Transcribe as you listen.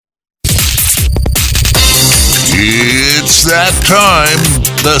that time,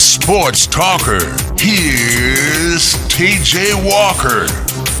 the sports talker. Here's TJ Walker.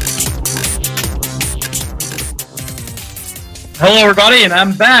 Hello, everybody, and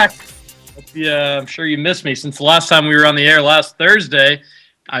I'm back. I'm sure you missed me. Since the last time we were on the air last Thursday,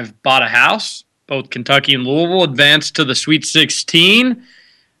 I've bought a house. Both Kentucky and Louisville advanced to the Sweet 16,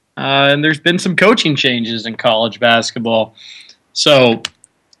 and there's been some coaching changes in college basketball. So,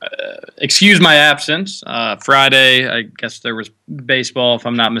 excuse my absence. Friday, I guess there was baseball, if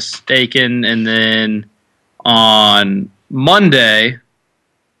I'm not mistaken, and then on Monday,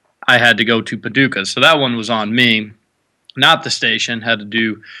 I had to go to Paducah. So that one was on me, not the station. Had to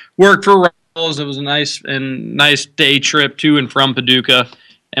do work for Rawls. It was a nice day trip to and from Paducah.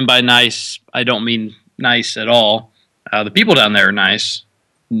 And by nice, I don't mean nice at all. The people down there are nice.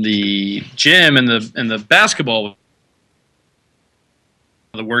 The gym and the basketball,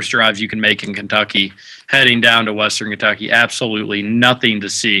 the worst drives you can make in Kentucky, heading down to Western Kentucky, absolutely nothing to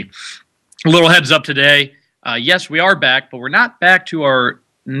see. A little heads up today. Yes, we are back, but we're not back to our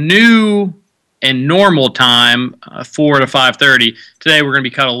new and normal time, 4 to 5:30. Today we're going to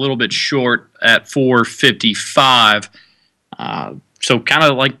be cut a little bit short at 4:55. So kind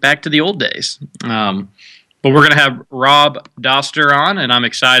of like back to the old days. But we're going to have Rob Doster on, and I'm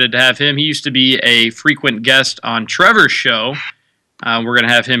excited to have him. He used to be a frequent guest on Trevor's show. We're going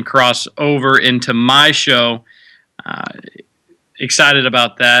to have him cross over into my show. Excited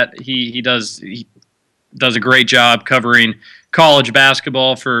about that. He does a great job covering college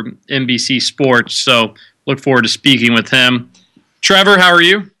basketball for NBC Sports. So look forward to speaking with him. Trevor, how are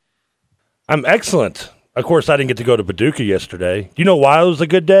you? I'm excellent. Of course, I didn't get to go to Paducah yesterday. Do you know why it was a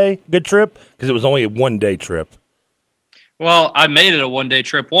good trip? Because it was only a one-day trip. Well, I made it a one-day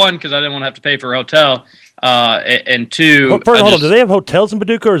trip. One, because I didn't want to have to pay for a hotel. And two... Well, first, hold on. Do they have hotels in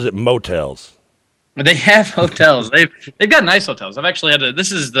Paducah, or is it motels? They have hotels. They've got nice hotels. I've actually had to...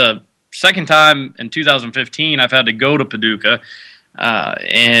 This is the second time in 2015 I've had to go to Paducah.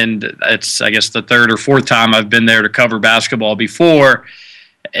 And it's, I guess, the third or fourth time I've been there to cover basketball before.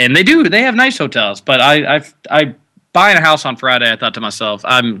 And they have nice hotels, but I buying a house on Friday, I thought to myself,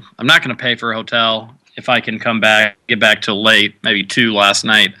 I'm not going to pay for a hotel if I can get back till late, maybe 2 last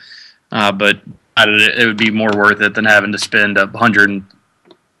night. But it would be more worth it than having to spend $115,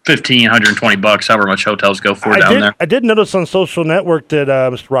 $120, however much hotels go for down there. I did notice on social network that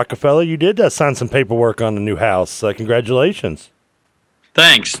Mr. Rockefeller, you did sign some paperwork on the new house. Congratulations.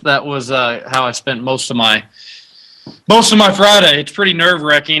 Thanks. That was how I spent most of my Friday. It's pretty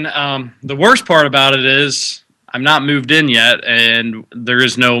nerve-wracking. The worst part about it is I'm not moved in yet, and there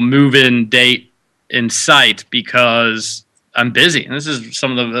is no move-in date in sight because I'm busy. And this is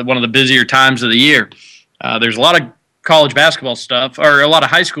one of the busier times of the year. There's a lot of college basketball stuff, or a lot of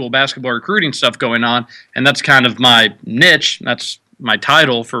high school basketball recruiting stuff going on, and that's kind of my niche. That's my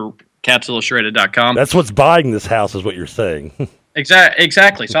title for CatsIllustrated.com. That's what's buying this house, is what you're saying.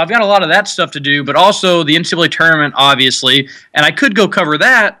 Exactly. So I've got a lot of that stuff to do, but also the NCAA tournament, obviously. And I could go cover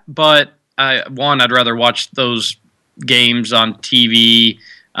that, but I'd rather watch those games on TV.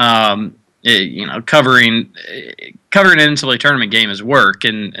 Covering an NCAA tournament game is work,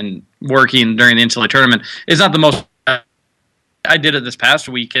 and working during the NCAA tournament is not the most. I did it this past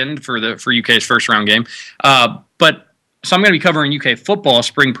weekend for UK's first round game, but. So I'm going to be covering UK football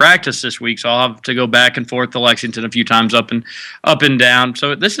spring practice this week, so I'll have to go back and forth to Lexington a few times up and down.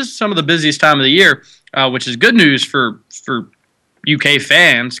 So this is some of the busiest time of the year, which is good news for UK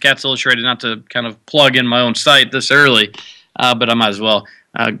fans. Cats Illustrated, not to kind of plug in my own site this early, but I might as well.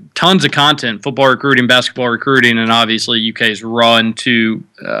 Tons of content, football recruiting, basketball recruiting, and obviously UK's run to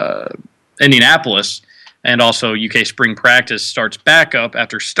Indianapolis. And also UK spring practice starts back up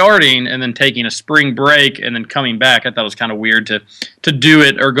after starting and then taking a spring break and then coming back. I thought it was kind of weird to do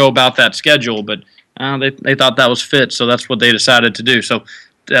it or go about that schedule, but they thought that was fit, so that's what they decided to do. So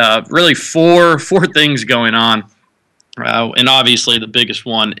really four things going on, and obviously the biggest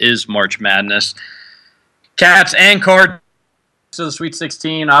one is March Madness. Cats and Cards to the Sweet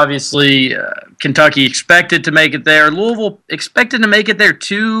 16. Obviously, Kentucky expected to make it there. Louisville expected to make it there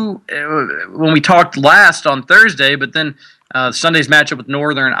too when we talked last on Thursday, but then Sunday's matchup with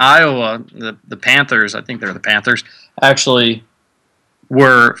Northern Iowa, the Panthers, I think they're the Panthers, actually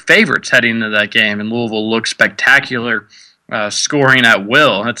were favorites heading into that game, and Louisville looked spectacular, scoring at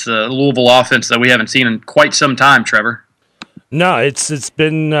will. That's a Louisville offense that we haven't seen in quite some time, Trevor. No, it's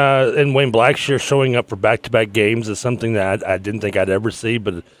been and Wayne Blackshear showing up for back-to-back games is something that I didn't think I'd ever see,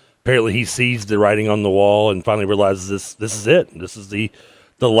 but apparently he sees the writing on the wall and finally realizes this is it. This is the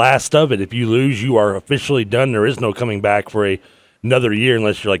last of it. If you lose, you are officially done. There is no coming back for another year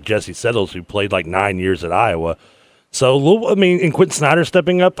unless you're like Jesse Settles, who played like 9 years at Iowa. So, Louisville, I mean, and Quentin Snyder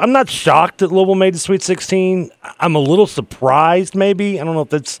stepping up. I'm not shocked that Louisville made the Sweet 16. I'm a little surprised, maybe. I don't know if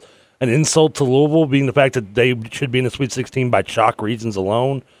that's an insult to Louisville, being the fact that they should be in the Sweet 16 by chalk reasons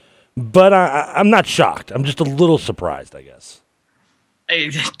alone. But I'm not shocked. I'm just a little surprised, I guess.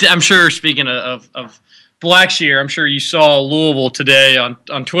 I'm sure, speaking of Blackshear, I'm sure you saw Louisville today on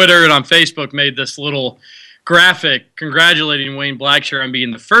Twitter and on Facebook made this little graphic congratulating Wayne Blackshear on being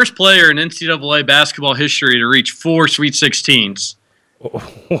the first player in NCAA basketball history to reach 4 Sweet 16s.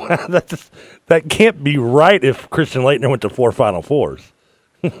 That can't be right if Christian Laettner went to 4 Final Fours.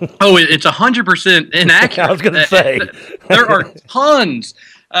 Oh, it's 100% inaccurate. I was going to say. There are tons.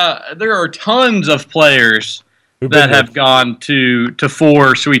 There are tons of players that have gone to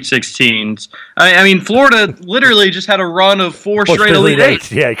 4 Sweet 16s. I mean, Florida literally just had a run of 4 straight Elite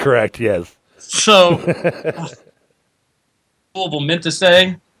Eights. Yeah, correct, yes. So, Louisville meant to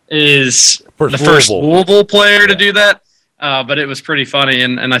say is the first Louisville player to do that, but it was pretty funny,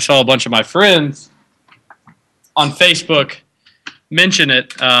 and I saw a bunch of my friends on Facebook mention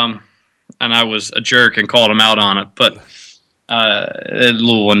it, and I was a jerk and called them out on it, but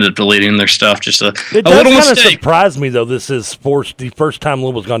Louisville ended up deleting their stuff. Just a little mistake. It does kind of surprise me, though. This is the first time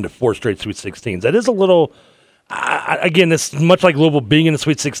Louisville's gone to 4 straight Sweet 16s. That is a little. Again, it's much like Louisville being in the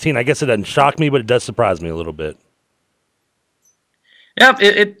Sweet 16. I guess it doesn't shock me, but it does surprise me a little bit. Yeah,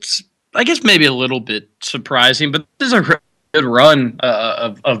 it's I guess maybe a little bit surprising, but this is a good run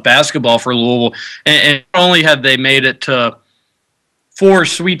of basketball for Louisville. And not only have they made it to 4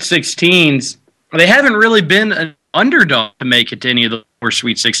 Sweet 16s, they haven't really been an underdog to make it to any of the 4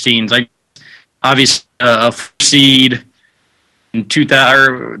 Sweet 16s. Obviously, a 4 seed in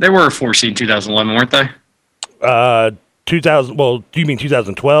 2000. They were a 4 seed in 2011, weren't they? 2000. Well, do you mean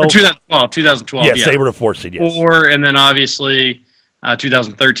 2012? 2012. Yes, they were a 4 seed. Yes. 4, and then obviously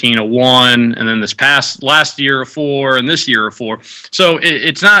 2013 a 1, and then last year a 4, and this year a 4. So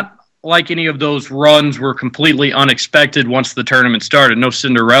it's not like any of those runs were completely unexpected once the tournament started. No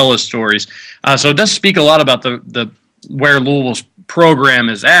Cinderella stories. So it does speak a lot about the where Louisville's program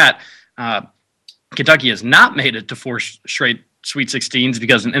is at. Kentucky has not made it to 4 straight Sweet 16s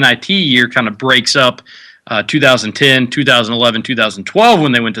because an NIT year kind of breaks up 2010, 2011, 2012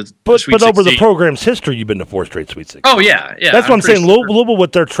 when they went to Sweet 16. But over the program's history, you've been to 4 straight Sweet 16. Oh, yeah. That's what I'm saying. Sure. Louisville,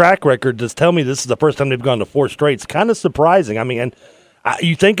 with their track record, just tell me this is the first time they've gone to 4 straight. It's kind of surprising. I mean, and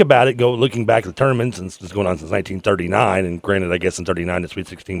you think about it, looking back at the tournament, since it's going on since 1939, and granted, I guess in 39 the Sweet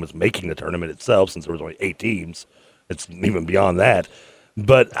 16 was making the tournament itself since there was only 8 teams. It's even beyond that.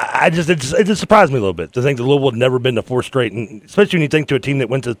 But it just surprised me a little bit to think that Louisville had never been to 4 straight, and especially when you think to a team that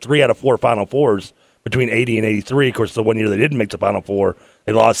went to 3 out of 4 Final Fours between 80 and 83. Of course, the one year they didn't make the Final Four,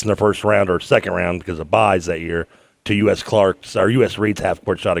 they lost in their first round or second round because of byes that year to U.S. Reed's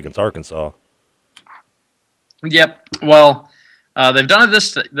half-court shot against Arkansas. Yep. Well, they've done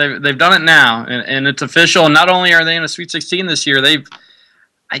it they've done it now, and it's official. And not only are they in a Sweet 16 this year,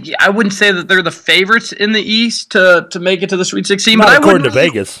 I wouldn't say that they're the favorites in the East to make it to the Sweet 16. Not but according to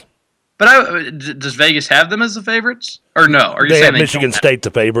Vegas. But does Vegas have them as the favorites, or no? Are you saying have Michigan State the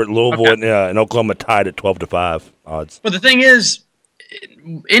favorite, Louisville and Oklahoma tied at 12-5 odds. But the thing is,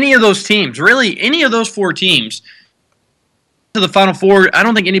 any of those teams, really, any of those 4 teams to the Final Four, I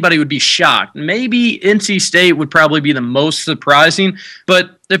don't think anybody would be shocked. Maybe NC State would probably be the most surprising.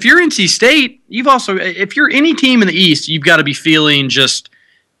 But if you're NC State, if you're any team in the East, you've got to be feeling just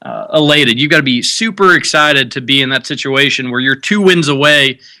elated. You've got to be super excited to be in that situation where you're 2 wins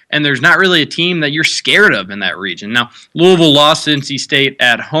away and there's not really a team that you're scared of in that region. Now, Louisville lost to NC State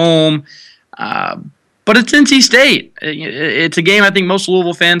at home, but it's NC State. It's a game I think most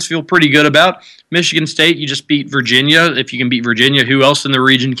Louisville fans feel pretty good about. Michigan State, you just beat Virginia. If you can beat Virginia, who else in the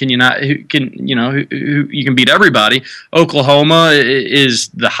region can you not? You can beat everybody. Oklahoma is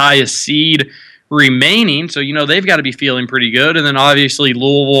the highest seed remaining, so they've got to be feeling pretty good. And then obviously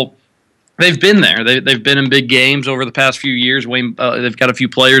Louisville, they've been there. They've been in big games over the past few years. They've got a few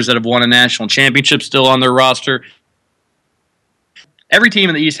players that have won a national championship still on their roster. Every team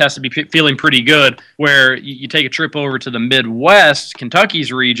in the East has to be feeling pretty good. Where you take a trip over to the Midwest,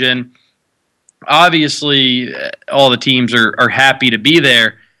 Kentucky's region, obviously all the teams are happy to be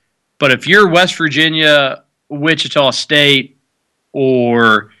there. But if you're West Virginia, Wichita State,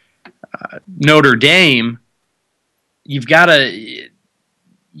 or Notre Dame, you can't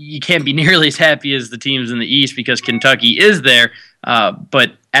be nearly as happy as the teams in the East because Kentucky is there.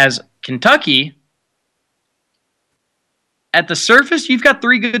 But as Kentucky, at the surface, you've got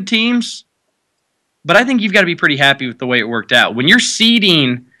 3 good teams, but I think you've got to be pretty happy with the way it worked out. When you're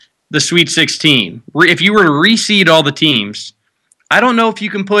seeding the Sweet 16, if you were to reseed all the teams, I don't know if you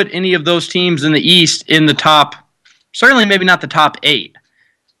can put any of those teams in the East in the top certainly maybe not the top 8.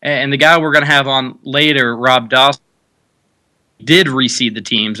 And the guy we're going to have on later, Rob Doss, did reseed the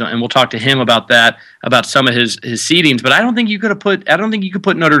teams, and we'll talk to him about that, about some of his seedings. But I don't think you could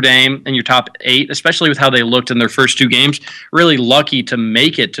put Notre Dame in your top 8, especially with how they looked in their first 2 games. Really lucky to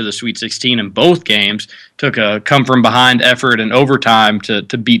make it to the Sweet 16 in both games. Took a come from behind effort and overtime to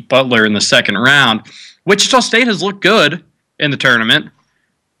beat Butler in the second round. Wichita State has looked good in the tournament,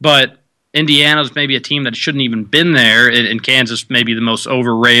 but Indiana's maybe a team that shouldn't even been there, and Kansas maybe the most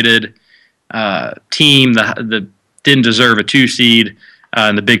overrated team that didn't deserve a 2 seed,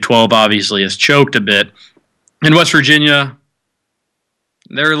 and the Big 12 obviously has choked a bit. And West Virginia,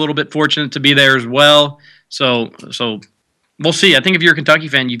 they're a little bit fortunate to be there as well. So we'll see. I think if you're a Kentucky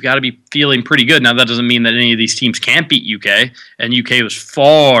fan, you've got to be feeling pretty good. Now, that doesn't mean that any of these teams can't beat UK, and UK was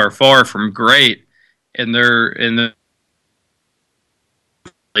far, far from great in the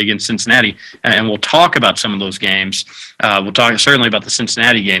against Cincinnati, and we'll talk about some of those games. We'll talk certainly about the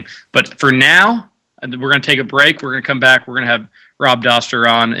Cincinnati game. But for now, we're going to take a break. We're going to come back. We're going to have Rob Doster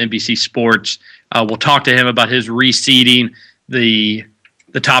on NBC Sports. We'll talk to him about his reseeding, the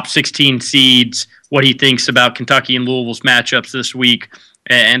top 16 seeds, what he thinks about Kentucky and Louisville's matchups this week.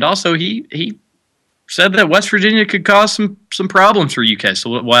 And also he said that West Virginia could cause some problems for UK, so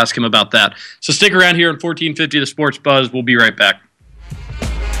we'll ask him about that. So stick around here on 1450 The Sports Buzz. We'll be right back.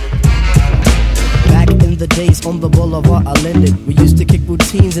 The days on the boulevard I lended. We used to kick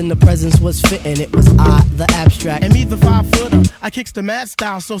routines and the presence was fitting. It was I, the abstract. And me, the 5-footer. I kicks the mad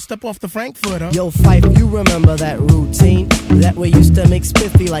style, so step off the Frankfurter. Yo, Fife, you remember that routine? That we used to make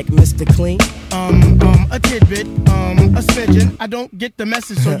spiffy like Mr. Clean? A tidbit, a smidgen. I don't get the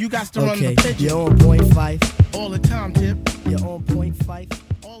message, so you got to run the pigeon. You're on point, Fife. All the time, Tip. You're on point, Fife.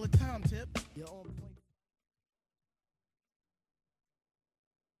 All the time, Tip. You're on point.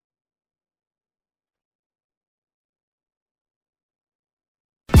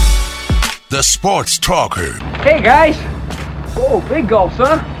 The Sports Talker. Hey, guys. Oh, big gulp,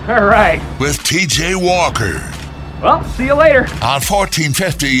 son. All right. With TJ Walker. Well, see you later. On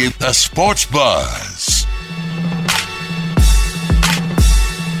 1450, The Sports Buzz.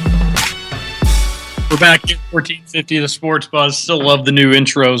 We're back at 1450, The Sports Buzz. Still love the new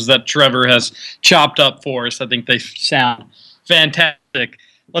intros that Trevor has chopped up for us. I think they sound fantastic.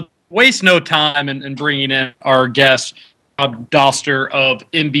 Let's waste no time in bringing in our guest, Rob Doster of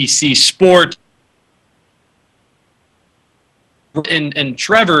NBC Sports. And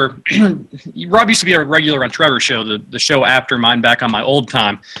Trevor, Rob used to be a regular on Trevor's show, the show after mine back on my old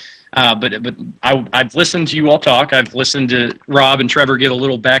time. But I've listened to you all talk. I've listened to Rob and Trevor get a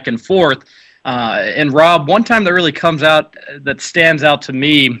little back and forth. And Rob, one time that really that stands out to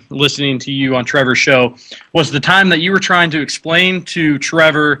me listening to you on Trevor's show was the time that you were trying to explain to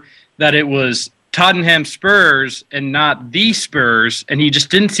Trevor that it was Tottenham Spurs and not the Spurs, and he just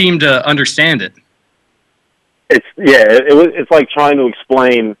didn't seem to understand it. It's like trying to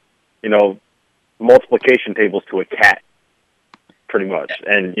explain, multiplication tables to a cat, pretty much.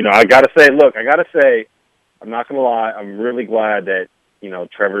 And I gotta say, I'm not gonna lie, I'm really glad that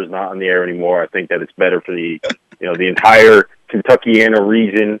Trevor's not on the air anymore. I think that it's better for the the entire Kentuckiana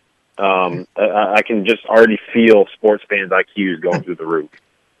region. I can just already feel sports fans' IQs going through the roof.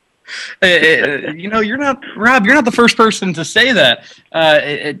 You're not, Rob, you're not the first person to say that.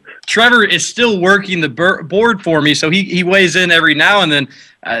 Trevor is still working the board for me, so he weighs in every now and then.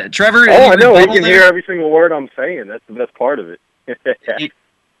 Trevor, I know he can hear every single word I'm saying. That's the best part of it.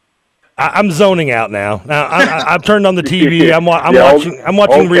 I'm zoning out now. I've turned on the TV. I'm watching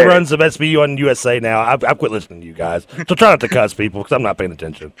reruns of SVU on USA now. I've quit listening to you guys. So try not to cuss people because I'm not paying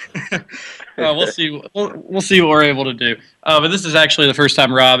attention. We'll see. We'll see what we're able to do. But this is actually the first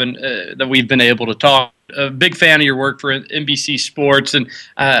time, Rob, that we've been able to talk. A big fan of your work for NBC Sports, and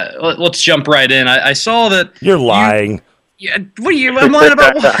let's jump right in. I saw that you're lying. What are you? I'm lying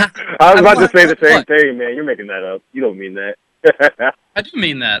about what? I was about to say the same thing, man. You're making that up. You don't mean that. I do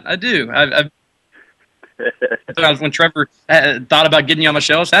mean that. I do. When Trevor thought about getting you on the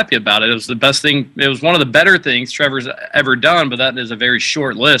show, I was happy about it. It was the best thing. It was one of the better things Trevor's ever done, but that is a very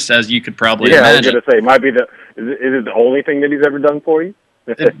short list, as you could probably imagine. I was going to say, it might be is it the only thing that he's ever done for you?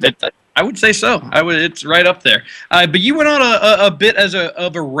 I would say so. It's right up there. But you went on a bit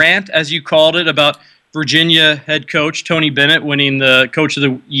of a rant, as you called it, about Virginia head coach Tony Bennett winning the Coach of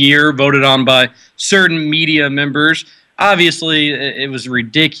the Year, voted on by certain media members. Obviously, it was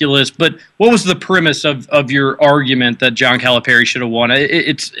ridiculous, but what was the premise of your argument that John Calipari should have won?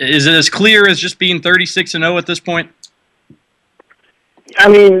 Is it as clear as just being 36-0 at this point? I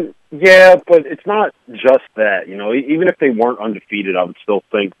mean, yeah, but it's not just that. Even if they weren't undefeated, I would still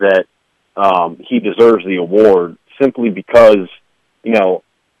think that he deserves the award simply because, you know,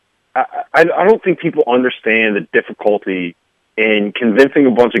 I don't think people understand the difficulty in convincing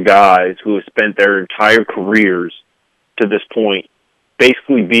a bunch of guys who have spent their entire careers to this point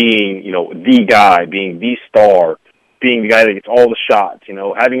basically being, you know, the guy, being the star, being the guy that gets all the shots, you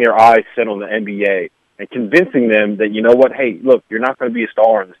know, having their eyes set on the NBA, and convincing them that, you know what, hey, look, you're not going to be a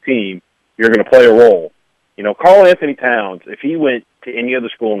star on this team. You're going to play a role. You know, Karl Anthony Towns, if he went to any other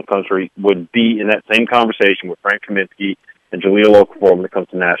school in the country, would be in that same conversation with Frank Kaminsky and Jahlil Okafor when it comes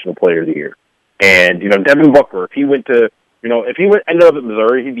to National Player of the Year. And, you know, Devin Booker, if he went to, you know, if he ended up at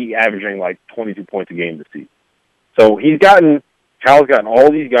Missouri, he'd be averaging like 22 points a game this season. So Cal's gotten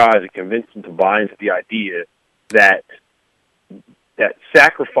all these guys and convinced them to buy into the idea that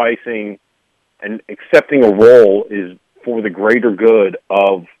sacrificing and accepting a role is for the greater good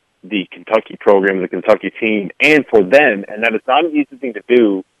of the Kentucky program, the Kentucky team, and for them, and that it's not an easy thing to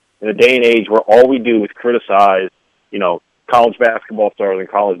do in a day and age where all we do is criticize, you know, college basketball stars and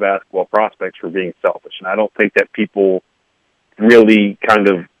college basketball prospects for being selfish. And I don't think that people really kind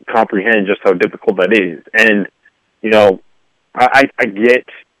of comprehend just how difficult that is. And, you know, I get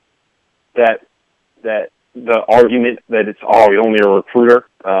that the argument that it's only a recruiter.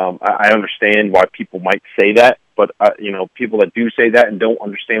 I understand why people might say that, but you know, people that do say that and don't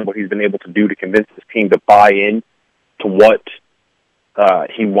understand what he's been able to do to convince his team to buy in to what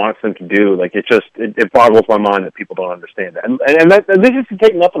he wants them to do, like it boggles my mind that people don't understand that. And this is to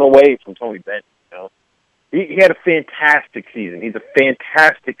take nothing away from Tony Bennett. You know, he had a fantastic season. He's a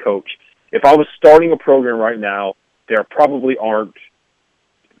fantastic coach. If I was starting a program right now, there probably aren't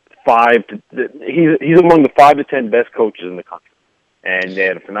he's among the 5 to 10 best coaches in the country. And they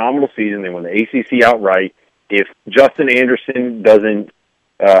had a phenomenal season. They won the ACC outright. If Justin Anderson doesn't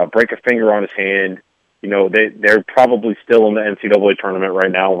break a finger on his hand, you know, they're probably still in the NCAA tournament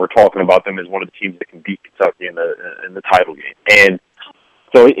right now. We're talking about them as one of the teams that can beat Kentucky in the title game. And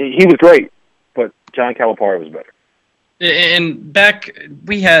so he was great, but John Calipari was better. And back,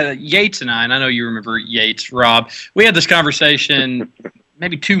 we had Yates and I know you remember Yates, Rob. We had this conversation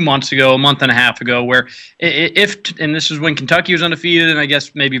maybe 2 months ago, a month and a half ago, where and this is when Kentucky was undefeated, and I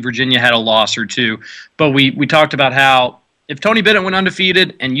guess maybe Virginia had a loss or two, but we talked about how if Tony Bennett went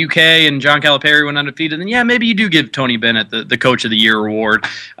undefeated and UK and John Calipari went undefeated, then yeah, maybe you do give Tony Bennett the Coach of the Year award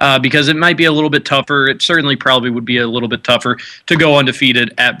because it might be a little bit tougher. It certainly probably would be a little bit tougher to go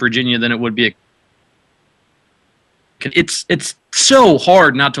undefeated at Virginia than it would be. It's so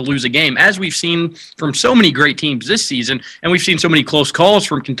hard not to lose a game, as we've seen from so many great teams this season, and we've seen so many close calls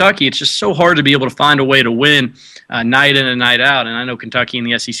from Kentucky. It's just so hard to be able to find a way to win night in and night out. And I know Kentucky in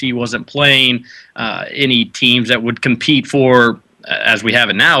the SEC wasn't playing any teams that would compete for, as we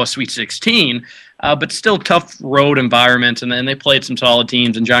have it now, a Sweet 16, but still tough road environments, and then they played some solid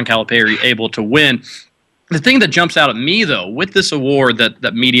teams, and John Calipari able to win. The thing that jumps out at me, though, with this award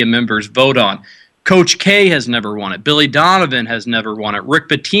that media members vote on, Coach K has never won it. Billy Donovan has never won it. Rick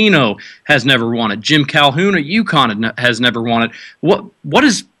Pitino has never won it. Jim Calhoun at UConn has never won it. What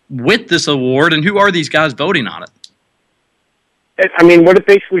is with this award, and who are these guys voting on it? I mean, what it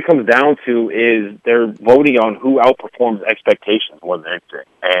basically comes down to is they're voting on who outperforms expectations more than anything.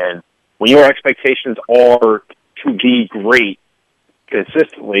 And when your expectations are to be great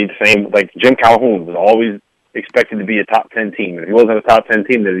consistently, the same, like Jim Calhoun was always expected to be a top 10 team. If he wasn't a top 10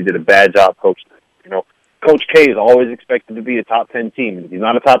 team, then he did a bad job coaching. You know, Coach K is always expected to be a top 10 team. If he's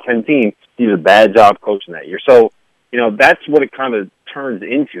not a top 10 team, he's a bad job coaching that year. So, you know, that's what it kind of turns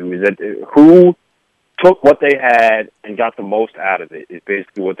into, is that who took what they had and got the most out of it is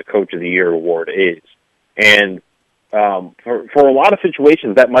basically what the Coach of the Year award is. And for a lot of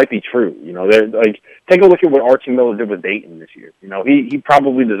situations, that might be true. You know, like, take a look at what Archie Miller did with Dayton this year. You know, he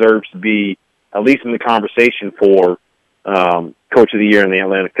probably deserves to be at least in the conversation for Coach of the Year in the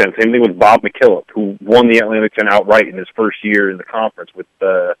Atlantic 10. Same thing with Bob McKillop, who won the Atlantic 10 outright in his first year in the conference with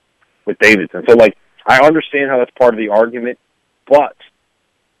Davidson. So, like, I understand how that's part of the argument, but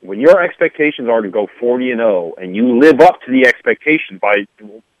when your expectations are to go 40-0 and you live up to the expectation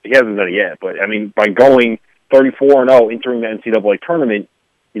he hasn't done it yet, but I mean, by going 34-0 entering the NCAA tournament,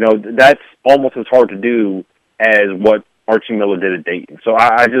 you know, that's almost as hard to do as what Archie Miller did at Dayton. So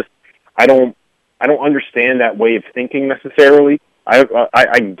I don't understand that way of thinking necessarily.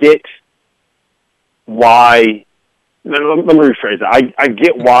 I get why. Let me rephrase it. I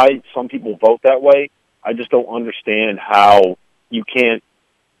get why some people vote that way. I just don't understand how you can't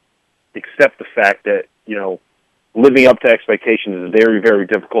accept the fact that, you know, living up to expectations is very, very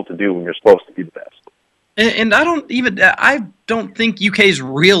difficult to do when you're supposed to be the best. And I don't think UK's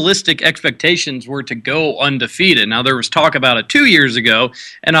realistic expectations were to go undefeated. Now, there was talk about it 2 years ago,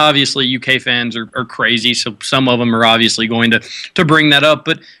 and obviously UK fans are crazy, so some of them are obviously going to bring that up.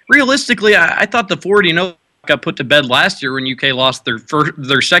 But realistically, I thought the 40-0 got put to bed last year when UK lost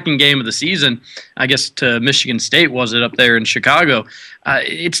their second game of the season, I guess to Michigan State, was it, up there in Chicago.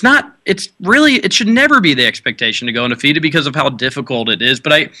 It should never be the expectation to go undefeated because of how difficult it is.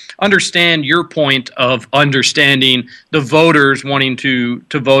 But I understand your point of understanding the voters wanting to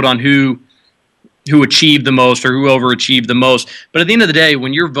vote on who achieved the most or who overachieved the most. But at the end of the day,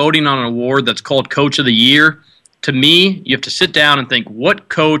 when you're voting on an award that's called Coach of the Year, to me, you have to sit down and think, what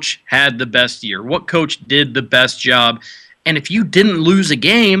coach had the best year? What coach did the best job? And if you didn't lose a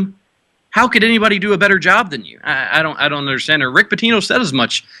game, how could anybody do a better job than you? I don't understand it. Rick Pitino said as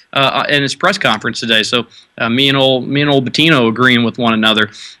much in his press conference today. So me and old Pitino agreeing with one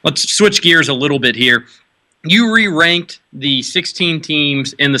another. Let's switch gears a little bit here. You re-ranked the 16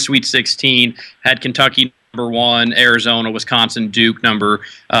 teams in the Sweet 16, had Kentucky number 1, Arizona, Wisconsin, Duke number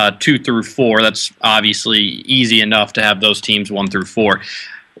 2 through 4. That's obviously easy enough to have those teams 1 through 4.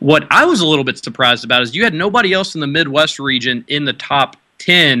 What I was a little bit surprised about is you had nobody else in the Midwest region in the top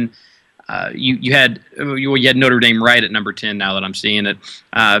 10. You had Notre Dame right at number 10 now that I'm seeing it.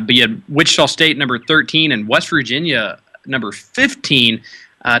 But you had Wichita State number 13 and West Virginia number 15.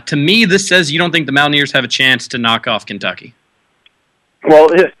 To me, this says you don't think the Mountaineers have a chance to knock off Kentucky. Well,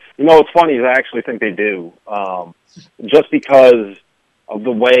 what's funny is I actually think they do. Just because of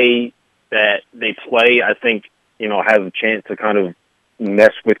the way that they play, I think, has a chance to kind of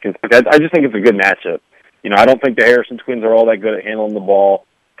mess with Kentucky. I just think it's a good matchup. I don't think the Harrison twins are all that good at handling the ball.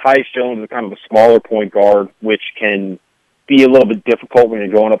 Tyus Jones is kind of a smaller point guard, which can be a little bit difficult when you're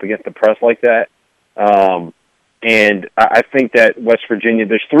going up against the press like that. And I think that West Virginia,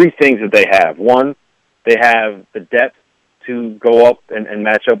 there's 3 things that they have. One, they have the depth to go up and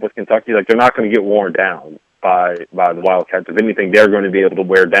match up with Kentucky. Like, they're not going to get worn down by the Wildcats. If anything, they're going to be able to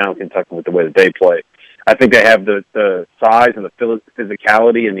wear down Kentucky with the way that they play. I think they have the size and the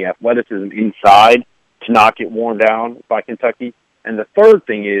physicality and the athleticism inside to not get worn down by Kentucky. And the third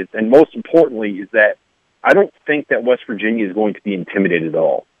thing is, and most importantly, is that I don't think that West Virginia is going to be intimidated at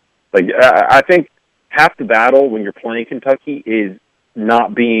all. Like, I think half the battle when you're playing Kentucky is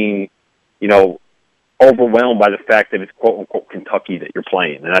not being, overwhelmed by the fact that it's quote-unquote Kentucky that you're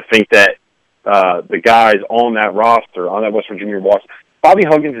playing. And I think that the guys on that roster, on that West Virginia roster, Bobby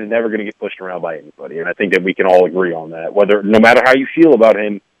Huggins is never going to get pushed around by anybody. And I think that we can all agree on that. No matter how you feel about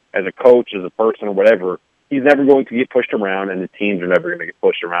him as a coach, as a person, or whatever, he's never going to get pushed around, and the teams are never going to get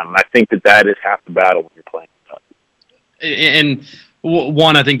pushed around. And I think that is half the battle when you're playing Kentucky. And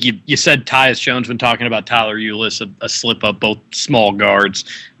one, I think you said Tyus Jones when talking about Tyler Ulis, a slip-up, both small guards.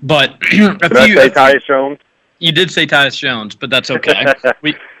 But Did I say Tyus Jones? You did say Tyus Jones, but that's okay.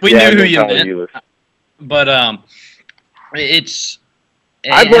 we knew who you meant. Ulis. But it's...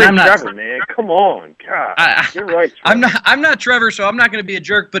 I blame Trevor, man. Come on, God, you're right. Trevor. I'm not Trevor, so I'm not going to be a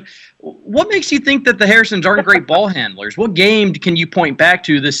jerk. But what makes you think that the Harrisons aren't great ball handlers? What game can you point back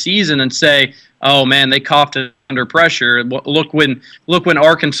to this season and say, "Oh man, they coughed under pressure"? Look when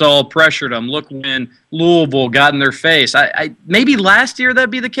Arkansas pressured them. Look when Louisville got in their face. I maybe last year that'd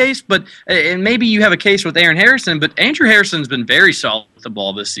be the case, but and maybe you have a case with Aaron Harrison. But Andrew Harrison's been very solid with the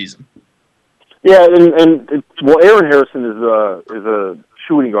ball this season. Yeah, and Aaron Harrison is a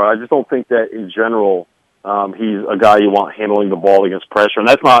shooting guard. I just don't think that in general he's a guy you want handling the ball against pressure, and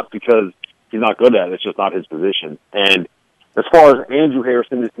that's not because he's not good at it. It's just not his position. And as far as Andrew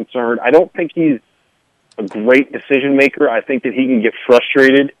Harrison is concerned, I don't think he's a great decision maker. I think that he can get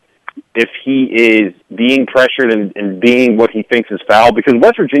frustrated if he is being pressured and being what he thinks is foul, because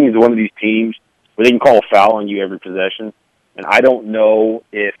West Virginia is one of these teams where they can call a foul on you every possession, and I don't know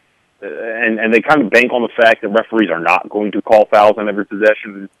if and they kind of bank on the fact that referees are not going to call fouls on every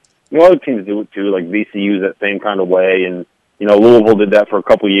possession. Other teams do it too, like VCU's that same kind of way, and Louisville did that for a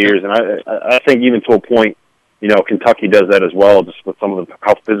couple of years, and I think even to a point, Kentucky does that as well, just with some of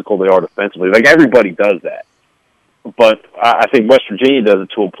how physical they are defensively. Like, everybody does that, but I think West Virginia does it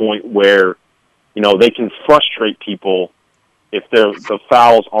to a point where they can frustrate people if the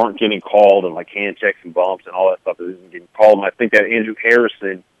fouls aren't getting called, and like hand checks and bumps and all that stuff isn't getting called. And I think that Andrew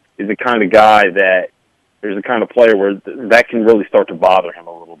Harrison is the kind of guy that there's the kind of player where that can really start to bother him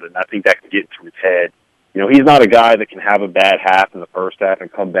a little bit, and I think that can get into his head. He's not a guy that can have a bad half in the first half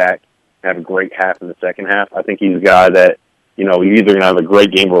and come back and have a great half in the second half. I think he's a guy that, he's either going to have a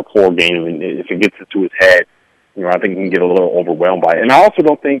great game or a poor game, and if it gets into his head, I think he can get a little overwhelmed by it. And I also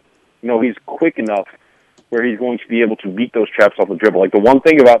don't think, he's quick enough where he's going to be able to beat those traps off the dribble. Like, the one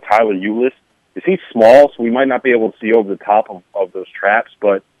thing about Tyler Ulis is he's small, so we might not be able to see over the top of those traps,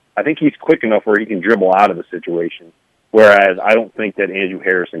 but I think he's quick enough where he can dribble out of the situation, whereas I don't think that Andrew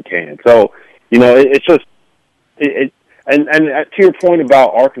Harrison can. So, it's just and to your point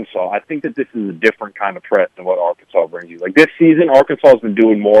about Arkansas, I think that this is a different kind of press than what Arkansas brings you. Like this season, Arkansas has been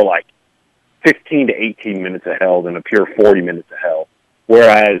doing more like 15 to 18 minutes of hell than a pure 40 minutes of hell.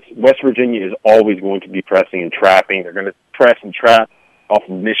 Whereas West Virginia is always going to be pressing and trapping. They're going to press and trap off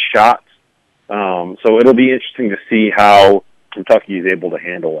of missed shots. So it'll be interesting to see how Kentucky is able to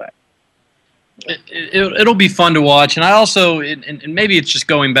handle that. It'll be fun to watch, and I also, and maybe it's just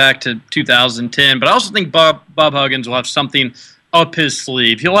going back to 2010, but I also think Bob Huggins will have something up his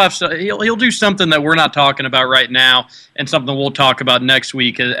sleeve. He'll do something that we're not talking about right now, and something we'll talk about next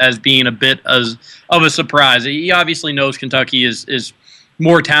week as being a bit of a surprise. He obviously knows Kentucky is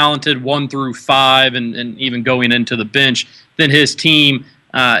more talented 1 through 5, and even going into the bench than his team,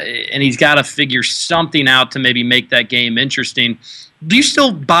 and he's got to figure something out to maybe make that game interesting. Do you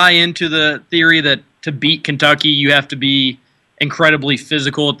still buy into the theory that to beat Kentucky, you have to be incredibly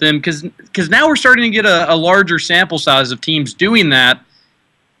physical at them? Because now we're starting to get a larger sample size of teams doing that,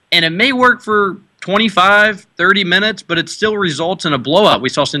 and it may work for 25, 30 minutes, but it still results in a blowout. We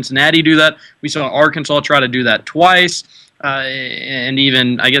saw Cincinnati do that. We saw Arkansas try to do that twice. And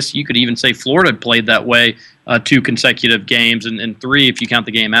even, I guess you could even say Florida played that way 2 consecutive games, and 3 if you count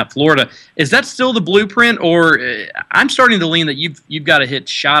the game at Florida. Is that still the blueprint, or I'm starting to lean that you've got to hit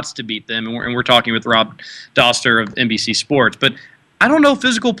shots to beat them, and we're talking with Rob Doster of NBC Sports. But I don't know if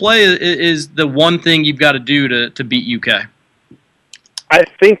physical play is the one thing you've got to do to beat UK. I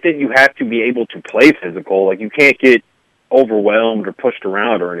think that you have to be able to play physical. Like, you can't get overwhelmed or pushed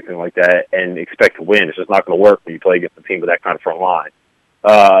around or anything like that and expect to win. It's just not going to work when you play against a team with that kind of front line.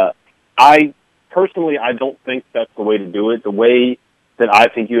 I don't think that's the way to do it. The way that I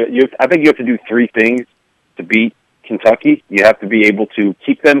think you have to do 3 things to beat Kentucky. You have to be able to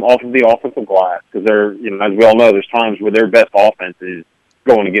keep them off of the offensive glass, because they're, as we all know, there's times where their best offense is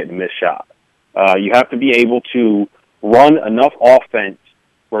going to get a missed shot. You have to be able to run enough offense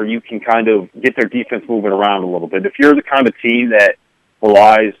where you can kind of get their defense moving around a little bit. If you're the kind of team that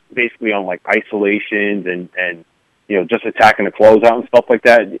relies basically on like isolations and just attacking the closeout and stuff like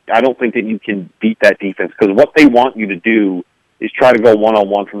that, I don't think that you can beat that defense, because what they want you to do is try to go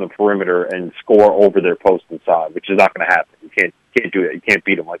one-on-one from the perimeter and score over their post inside, which is not going to happen. You can't do it. You can't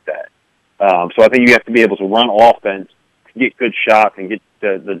beat them like that. So I think you have to be able to run offense, get good shots, and get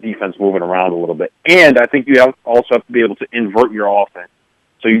the defense moving around a little bit. And I think you also have to be able to invert your offense,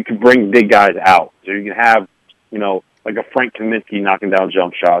 so you can bring big guys out. So you can have, like a Frank Kaminsky knocking down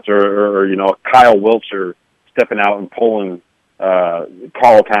jump shots, or Kyle Wiltshire stepping out and pulling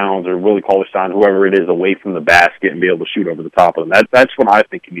Carl Towns or Willie Cauley-Stein, whoever it is, away from the basket and be able to shoot over the top of them. That's what I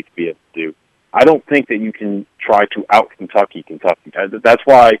think you need to be able to do. I don't think that you can try to out-Kentucky. That's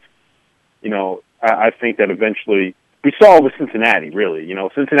why, I think that eventually we saw it with Cincinnati, really.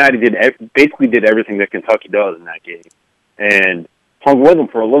 Cincinnati basically did everything that Kentucky does in that game, and hung with them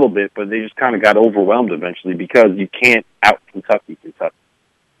for a little bit, but they just kind of got overwhelmed eventually, because you can't out-Kentucky.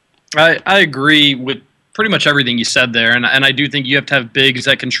 I agree with pretty much everything you said there, and I do think you have to have bigs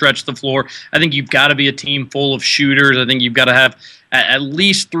that can stretch the floor. I think you've got to be a team full of shooters. I think you've got to have at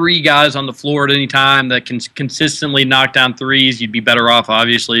least 3 guys on the floor at any time that can consistently knock down threes. You'd be better off,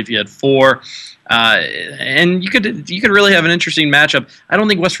 obviously, if you had 4. And you could really have an interesting matchup. I don't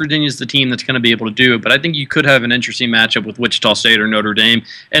think West Virginia is the team that's going to be able to do it, but I think you could have an interesting matchup with Wichita State or Notre Dame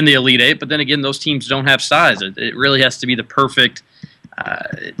and the Elite Eight. But then again, those teams don't have size. It really has to be the perfect.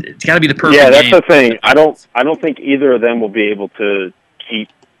 It's got to be the perfect. Yeah, that's game. the thing. I don't think either of them will be able to keep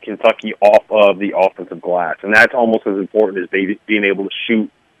Kentucky off of the offensive glass, and that's almost as important as being able to shoot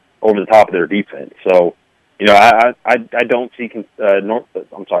over the top of their defense. So, I don't see I don't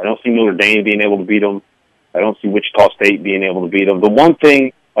see Notre Dame being able to beat them. I don't see Wichita State being able to beat them. The one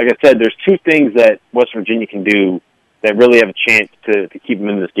thing, like I said, there's 2 things that West Virginia can do that really have a chance to keep them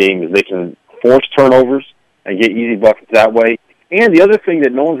in this game, is they can force turnovers and get easy buckets that way. And the other thing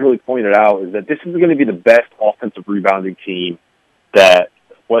that no one's really pointed out is that this is going to be the best offensive rebounding team that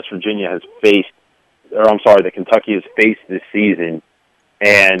West Virginia has faced, that Kentucky has faced this season.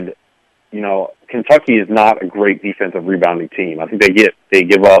 And, Kentucky is not a great defensive rebounding team. I think they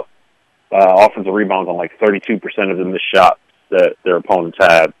give up offensive rebounds on like 32% of the missed shots that their opponents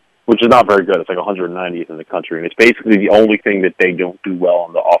have, which is not very good. It's like 190th in the country, and it's basically the only thing that they don't do well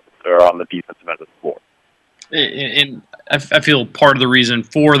on the offense or on the defensive end of the floor. And I feel part of the reason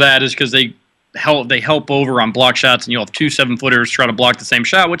for that is because they help over on block shots, and you'll have 2 7-footers try to block the same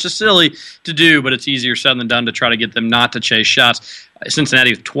shot, which is silly to do, but it's easier said than done to try to get them not to chase shots.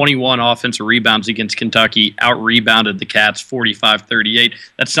 Cincinnati with 21 offensive rebounds against Kentucky, out-rebounded the Cats 45-38.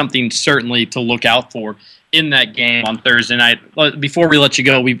 That's something certainly to look out for in that game on Thursday night. Before we let you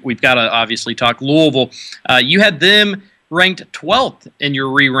go, we've got to obviously talk Louisville. You had them ranked 12th in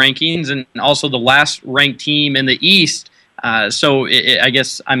your re-rankings and also the last ranked team in the East. So I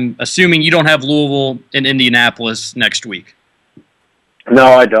guess I'm assuming you don't have Louisville in Indianapolis next week. No,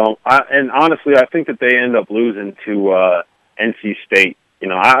 I don't. And honestly, I think that they end up losing to NC State.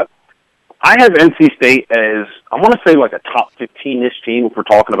 I have NC State as, I want to say, like a top 15-ish team if we're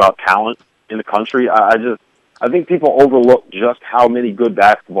talking about talent in the country. I think people overlook just how many good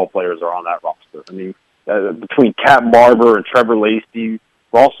basketball players are on that roster. I mean, between Cat Barber and Trevor Lacey,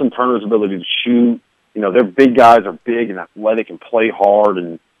 Ralston Turner's ability to shoot, their big guys are big and athletic and play hard.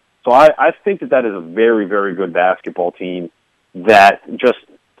 And so I think that is a very, very good basketball team that just,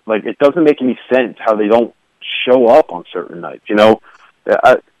 like, it doesn't make any sense how they don't show up on certain nights.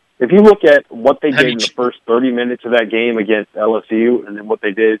 If you look at what they did in the first 30 minutes of that game against LSU and then what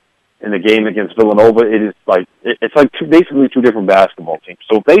they did in the game against Villanova, it's like basically two different basketball teams.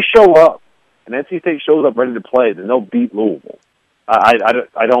 So if they show up and NC State shows up ready to play, then they'll beat Louisville. I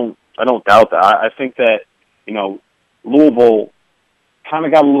don't doubt that. I think that, Louisville kind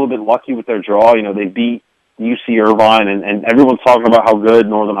of got a little bit lucky with their draw. They beat UC Irvine, and everyone's talking about how good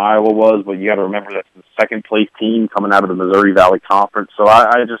Northern Iowa was, but you got to remember that's the second-place team coming out of the Missouri Valley Conference. So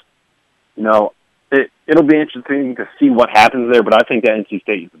I just, it'll be interesting to see what happens there, but I think that NC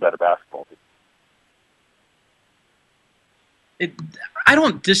State is a better basketball team. I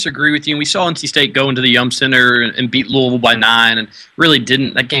don't disagree with you. We saw NC State go into the Yum Center and beat Louisville by 9 and really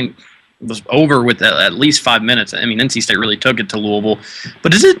didn't. That game was over with at least 5 minutes. I mean, NC State really took it to Louisville.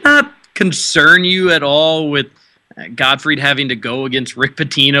 But does it not concern you at all with Gottfried having to go against Rick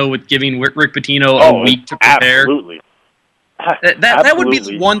Pitino, with giving Rick Pitino a week to prepare? Absolutely. That would be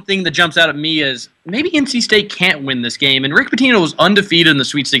the one thing that jumps out at me is maybe NC State can't win this game. And Rick Pitino was undefeated in the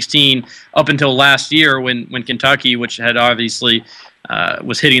Sweet 16 up until last year when Kentucky, which had obviously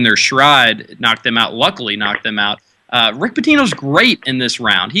was hitting their stride, knocked them out. Luckily knocked them out. Rick Pitino's great in this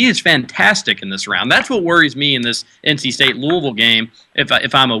round. He is fantastic in this round. That's what worries me in this NC State-Louisville game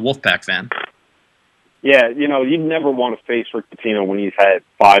if I'm a Wolfpack fan. Yeah, you'd never want to face Rick Pitino when he's had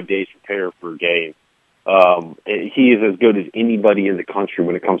 5 days to prepare for a game. He is as good as anybody in the country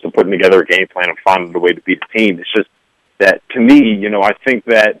when it comes to putting together a game plan and finding a way to beat a team. It's just that, to me, I think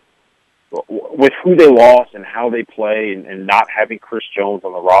that with who they lost and how they play and not having Chris Jones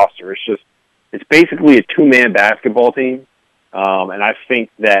on the roster, it's basically a two-man basketball team. And I think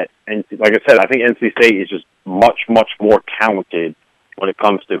that, and like I said, I think NC State is just much, much more talented when it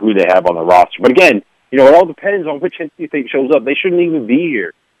comes to who they have on the roster. But again, it all depends on which NC State shows up. They shouldn't even be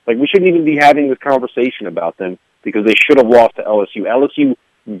here. Like, we shouldn't even be having this conversation about them because they should have lost to LSU. LSU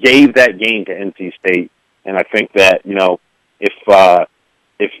gave that game to NC State, and I think that, if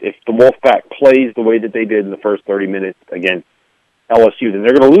the Wolfpack plays the way that they did in the first 30 minutes against LSU, then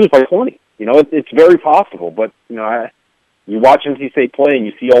they're going to lose by 20. It's very possible, but, you watch NC State play and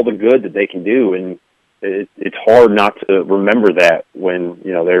you see all the good that they can do, and it's hard not to remember that when,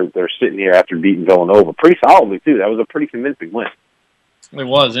 they're sitting here after beating Villanova pretty solidly, too. That was a pretty convincing win. It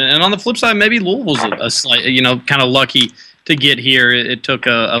was. And on the flip side, maybe Louisville's a slight, kind of lucky to get here. It took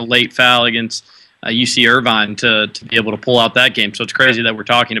a late foul against UC Irvine to be able to pull out that game. So it's crazy that we're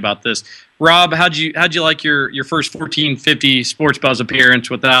talking about this. Rob, how'd you like your first 1450 Sports Buzz appearance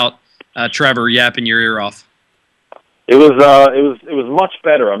without Trevor yapping your ear off? It was much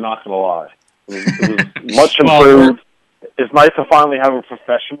better. I'm not going to lie. It was much improved. It's nice to finally have a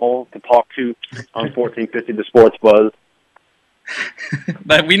professional to talk to on 1450 the Sports Buzz.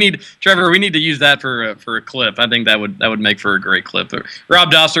 But we need to use that for a clip. I think that would make for a great clip.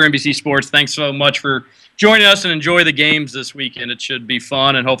 Rob Doster, NBC Sports, thanks so much for joining us and enjoy the games this weekend. It should be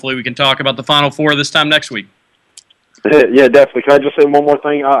fun, and hopefully we can talk about the Final Four this time next week. Yeah, definitely. Can I just say one more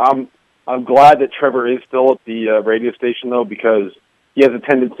thing? I'm glad that Trevor is still at the radio station though, because he has a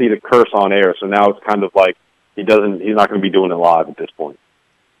tendency to curse on air. So now it's kind of like he's not going to be doing it live at this point.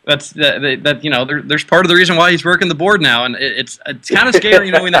 That's there's part of the reason why he's working the board now, and it's kind of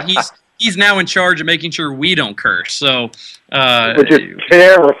scary knowing that he's now in charge of making sure we don't curse. So, which is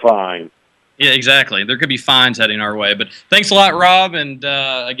terrifying. Yeah, exactly. There could be fines heading our way. But thanks a lot, Rob, and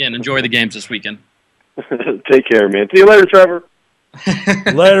again, enjoy the games this weekend. Take care, man. See you later, Trevor.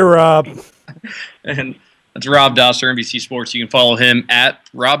 Later, Rob. And that's Rob Doster, NBC Sports. You can follow him at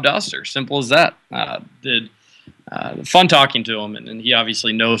Rob Doster. Simple as that. Fun talking to him, and he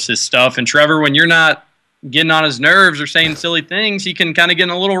obviously knows his stuff. And Trevor, when you're not getting on his nerves or saying silly things, he can kind of get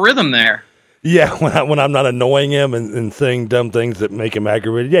in a little rhythm there. Yeah, when I'm not annoying him and saying dumb things that make him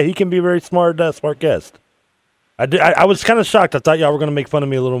aggravated. Yeah, he can be a very smart guest. I was kind of shocked. I thought y'all were going to make fun of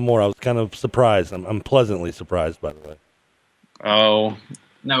me a little more. I was kind of surprised. I'm pleasantly surprised, by the way. Oh,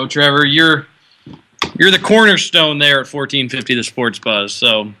 no, Trevor, you're the cornerstone there at 1450 The Sports Buzz.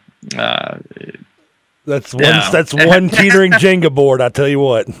 So that's one teetering Jenga board, I tell you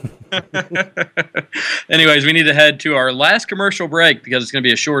what. Anyways, we need to head to our last commercial break because it's going to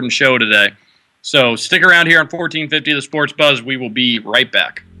be a shortened show today. So stick around here on 1450 The Sports Buzz. We will be right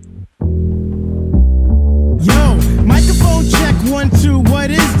back. Yo, microphone check 1, 2. What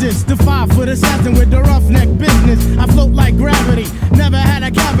is this? The 5-foot assassin with the roughneck business. I float like gravity, never had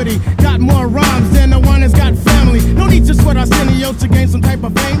a cavity. Got more rhymes than the one that's got family. No need to sweat Arsenio to gain some type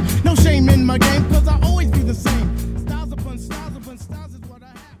of fame. No shame in my game, cause I always be the same. Styles upon styles upon styles is what I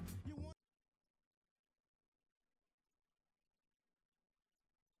have.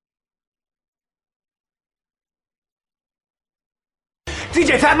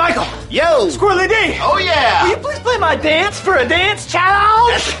 DJ Fat Michael. Yo. Squirrely D. Oh, yeah. Will you please play my dance for a dance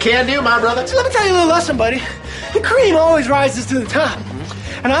challenge? That's a can do, my brother. So let me tell you a little lesson, buddy. The cream always rises to the top.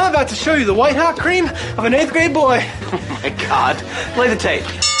 And I'm about to show you the white hot cream of an 8th grade boy. Oh, my God. Play the tape.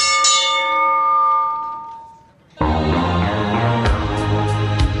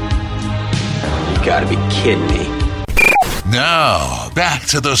 You gotta be kidding me. Now, back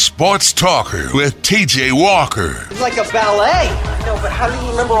to the Sports Talker with TJ Walker. It's like a ballet. No, but how do you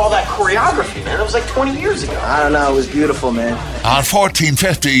remember all that choreography, man? It was like 20 years ago. I don't know. It was beautiful, man. On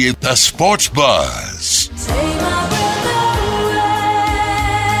 1450, The Sports Buzz.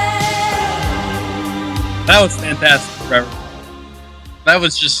 That was fantastic, Trevor. That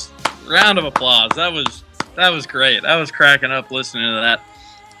was just round of applause. That was great. I was cracking up listening to that.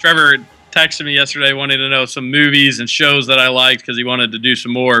 Trevor texted me yesterday wanting to know some movies and shows that I liked because he wanted to do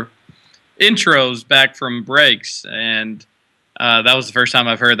some more intros back from breaks, and that was the first time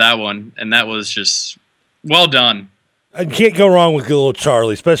I've heard that one, and that was just well done. I can't go wrong with good little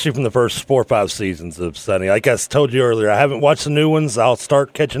Charlie, especially from the first 4 or 5 seasons of Sunny. Like I told you earlier, I haven't watched the new ones. I'll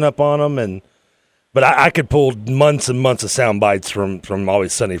start catching up on them, but I could pull months and months of sound bites from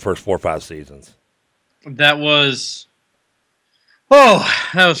Always Sunny first 4 or 5 seasons. That was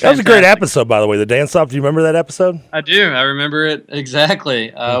fantastic. That was a great episode, by the way. The dance off. Do you remember that episode? I do. I remember it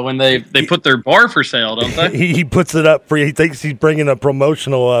exactly. When they put their bar for sale, don't they? He puts it up for. He thinks he's bringing a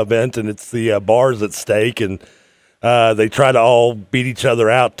promotional event, and it's the bars at stake, and they try to all beat each other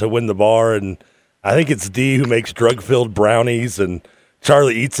out to win the bar. And I think it's Dee who makes drug-filled brownies, and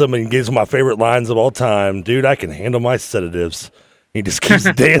Charlie eats them and gives them my favorite lines of all time. Dude, I can handle my sedatives. He just keeps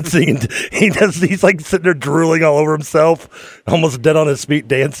dancing. He's like sitting there drooling all over himself, almost dead on his feet,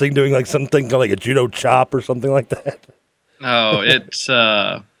 dancing, doing like something like a judo chop or something like that. Oh, it's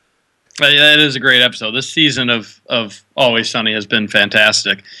it is a great episode. This season of Always Sunny has been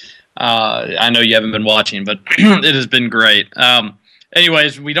fantastic. I know you haven't been watching, but it has been great.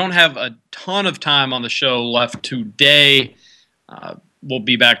 Anyways, we don't have a ton of time on the show left today. We'll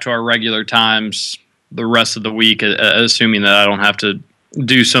be back to our regular times the rest of the week, assuming that I don't have to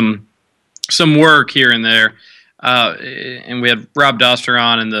do some work here and there. And we had Rob Doster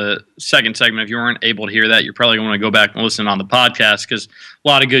on in the second segment. If you weren't able to hear that, you're probably going to go back and listen on the podcast because a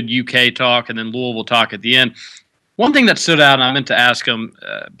lot of good UK talk and then Louisville talk at the end. One thing that stood out, and I meant to ask him,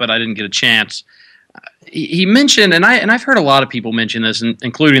 but I didn't get a chance. He mentioned, and I've heard a lot of people mention this,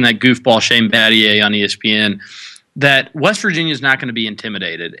 including that goofball Shane Battier on ESPN, that West Virginia is not going to be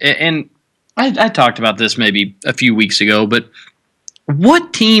intimidated. And I talked about this maybe a few weeks ago, but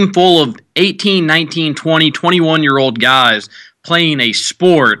what team full of 18, 19, 20, 21-year-old guys playing a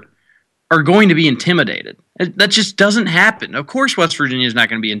sport are going to be intimidated? That just doesn't happen. Of course West Virginia is not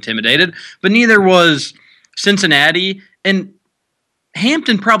going to be intimidated, but neither was Cincinnati, and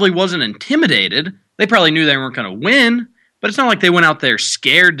Hampton probably wasn't intimidated. They probably knew they weren't going to win, but it's not like they went out there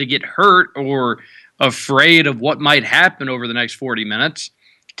scared to get hurt or afraid of what might happen over the next 40 minutes.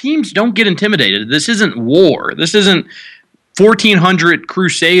 Teams don't get intimidated. This isn't war. This isn't 1,400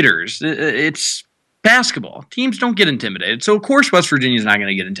 Crusaders. It's basketball. Teams don't get intimidated. So, of course, West Virginia is not going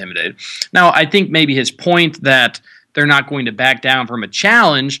to get intimidated. Now, I think maybe his point that they're not going to back down from a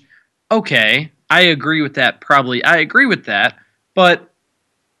challenge, okay, I agree with that. Probably I agree with that. But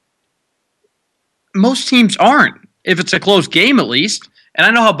most teams aren't, if it's a close game at least. And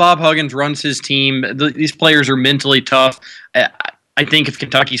I know how Bob Huggins runs his team. These players are mentally tough. I think if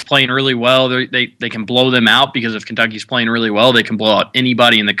Kentucky's playing really well, they can blow them out, because if Kentucky's playing really well, they can blow out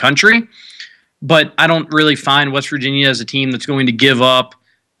anybody in the country. But I don't really find West Virginia as a team that's going to give up,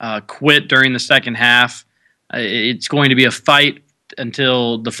 quit during the second half. It's going to be a fight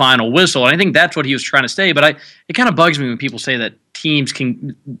until the final whistle. And I think that's what he was trying to say. But it kind of bugs me when people say that teams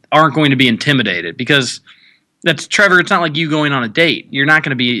aren't going to be intimidated, because that's, Trevor, it's not like you going on a date. You're not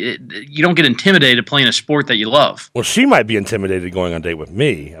going to be – you don't get intimidated playing a sport that you love. Well, she might be intimidated going on a date with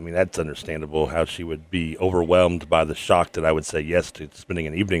me. I mean, that's understandable how she would be overwhelmed by the shock that I would say yes to spending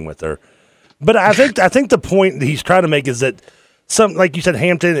an evening with her. But I think the point that he's trying to make is that some, like you said,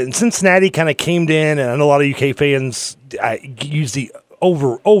 Hampton and Cincinnati kind of came in, and I know a lot of UK fans use the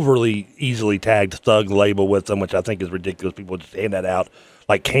overly easily tagged thug label with them, which I think is ridiculous. People just hand that out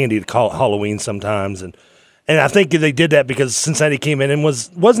like candy to call it Halloween sometimes, and I think they did that because Cincinnati came in and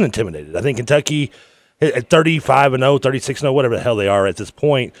wasn't intimidated. I think Kentucky at 35-0, 36-0, whatever the hell they are at this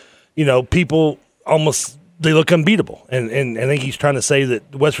point, people almost they look unbeatable. And I think he's trying to say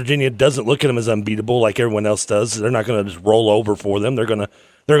that West Virginia doesn't look at them as unbeatable like everyone else does. They're not going to just roll over for them. They're going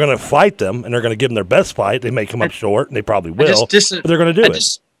to fight them, and they're going to give them their best fight. They may come up short, and they probably will, but they're going to do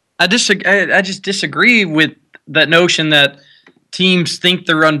it. I just disagree with that notion that teams think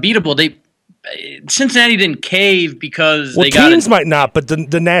they're unbeatable. Cincinnati didn't cave because they got teams might not, but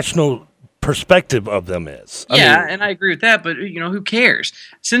the national perspective of them is. And I agree with that, but who cares?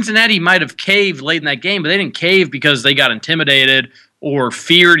 Cincinnati might have caved late in that game, but they didn't cave because they got intimidated or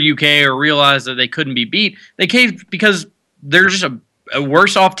feared UK or realized that they couldn't be beat. They caved because they're just a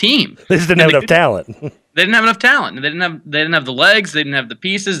worse off team. They just didn't have enough talent. They didn't have enough talent. They didn't have the legs. They didn't have the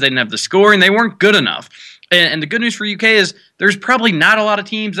pieces. They didn't have the scoring. They weren't good enough. And the good news for UK is there's probably not a lot of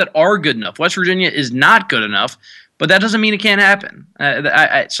teams that are good enough. West Virginia is not good enough, but that doesn't mean it can't happen.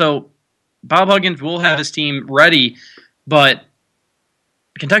 So Bob Huggins will have his team ready, but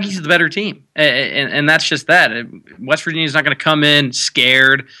Kentucky's the better team, and that's just that. West Virginia's not going to come in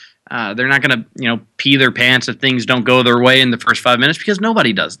scared. They're not going to, pee their pants if things don't go their way in the first 5 minutes, because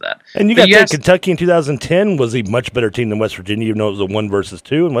nobody does that. And you got to think Kentucky in 2010 was a much better team than West Virginia, even though it was a 1 versus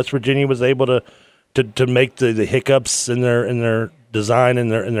 2, and West Virginia was able to make the hiccups in their design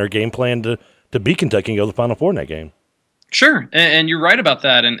and their game plan to beat Kentucky and go to the Final Four in that game. Sure, and you're right about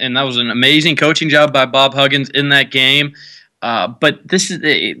that, and that was an amazing coaching job by Bob Huggins in that game. But this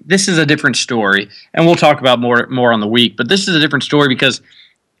is a different story, and we'll talk about more on the week. But this is a different story because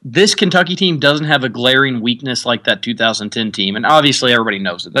this Kentucky team doesn't have a glaring weakness like that 2010 team, and obviously everybody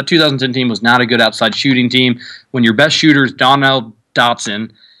knows it. That 2010 team was not a good outside shooting team. When your best shooter is Donnell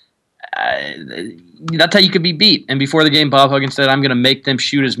Dotson, that's how you could be beat. And before the game, Bob Huggins said, I'm going to make them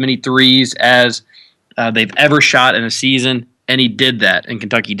shoot as many threes as they've ever shot in a season. And he did that. And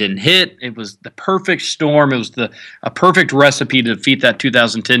Kentucky didn't hit. It was the perfect storm. It was a perfect recipe to defeat that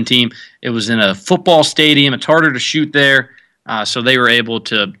 2010 team. It was in a football stadium. It's harder to shoot there. So they were able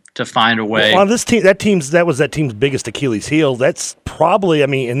to find a way. Well, this team, that was that team's biggest Achilles heel. That's probably,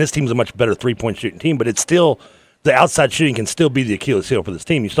 and this team's a much better 3-point shooting team, but it's still, the outside shooting can still be the Achilles heel for this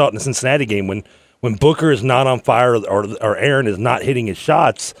team. You saw it in the Cincinnati game when Booker is not on fire or Aaron is not hitting his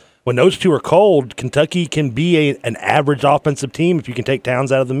shots. When those two are cold, Kentucky can be an average offensive team if you can take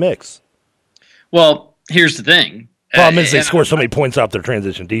Towns out of the mix. Well, here's the thing. Problem is they score so many points off their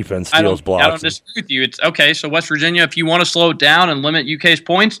transition defense, steals, blocks. I don't disagree with you. It's okay. So West Virginia, if you want to slow it down and limit UK's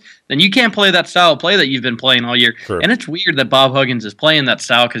points, then you can't play that style of play that you've been playing all year. Sure. And it's weird that Bob Huggins is playing that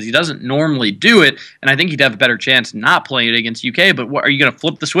style because he doesn't normally do it. And I think he'd have a better chance not playing it against UK. But are you going to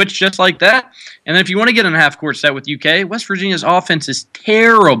flip the switch just like that? And then if you want to get in a half-court set with UK, West Virginia's offense is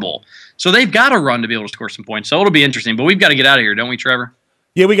terrible. So they've got to run to be able to score some points. So it'll be interesting. But we've got to get out of here, don't we, Trevor?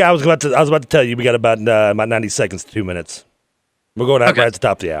 Yeah, I was about to tell you we got about 90 seconds to 2 minutes. We're going out right at the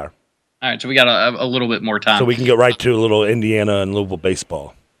top of the hour. All right, so we got a little bit more time. So we can get right to a little Indiana and Louisville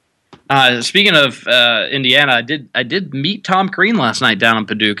baseball. Speaking of Indiana, I did meet Tom Crean last night down in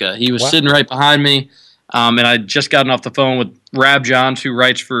Paducah. He was sitting right behind me, and I'd just gotten off the phone with Rab Johns, who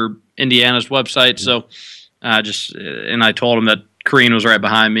writes for Indiana's website. So and I told him that Crean was right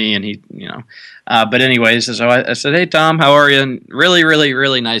behind me, and he, but anyways, so I said, "Hey Tom, how are you?" And really, really,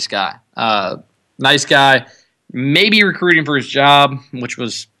 really nice guy. Nice guy. Maybe recruiting for his job, which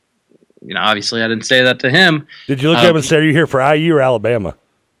was, obviously I didn't say that to him. Did you look up and say, are you here for IU or Alabama?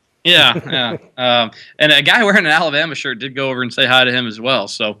 Yeah. And a guy wearing an Alabama shirt did go over and say hi to him as well.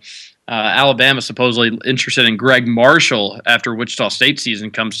 So Alabama supposedly interested in Greg Marshall after Wichita State season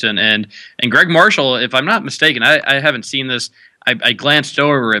comes to an end. And Greg Marshall, if I'm not mistaken, I haven't seen this. I glanced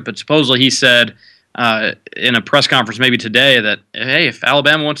over it, but supposedly he said in a press conference maybe today that, hey, if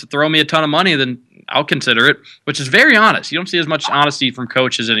Alabama wants to throw me a ton of money, then I'll consider it, which is very honest. You don't see as much honesty from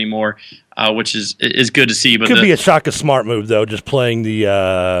coaches anymore, which is good to see. But could be a Shaka Smart move though, just playing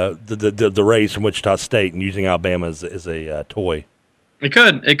the Rays from Wichita State and using Alabama as a toy.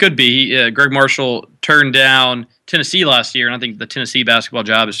 It could be. Greg Marshall turned down Tennessee last year, and I think the Tennessee basketball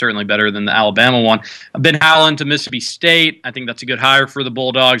job is certainly better than the Alabama one. Ben Howland to Mississippi State. I think that's a good hire for the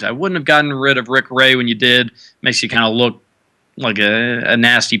Bulldogs. I wouldn't have gotten rid of Rick Ray when you did. Makes you kind of look like a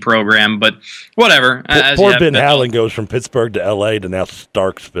nasty program, but whatever. Poor Ben Howland goes from Pittsburgh to L.A. to now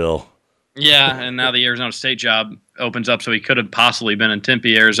Starksville. Yeah, and now the Arizona State job opens up, so he could have possibly been in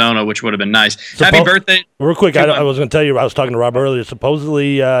Tempe, Arizona, which would have been nice. Happy birthday. Real quick, I was going to tell you, I was talking to Rob earlier,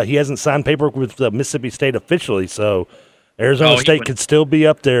 supposedly he hasn't signed paperwork with Mississippi State officially, so Arizona State could still be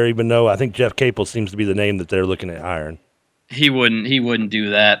up there, even though I think Jeff Capel seems to be the name that they're looking at hiring. He wouldn't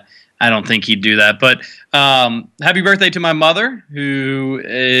do that. I don't think he'd do that. But happy birthday to my mother, who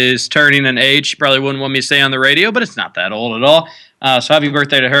is turning an age. She probably wouldn't want me to say on the radio, but it's not that old at all. So happy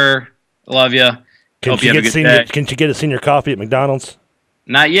birthday to her. Love you. Hope you have a good day. Can you get a senior coffee at McDonald's?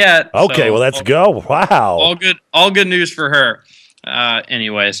 Not yet. Okay, well, let's go. Wow. All good news for her.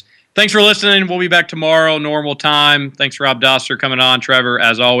 Anyways, thanks for listening. We'll be back tomorrow, normal time. Thanks, Rob Doster, coming on. Trevor,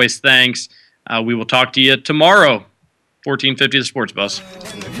 as always, thanks. We will talk to you tomorrow. 1450 The Sports Bus. To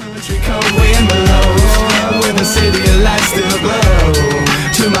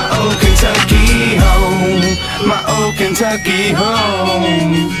my old Kentucky home, my old Kentucky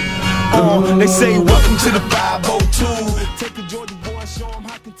home. They say welcome to the 502. Take a Georgia boy, show 'em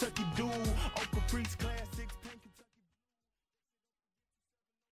how Kentucky do. Uncle Priest Clan.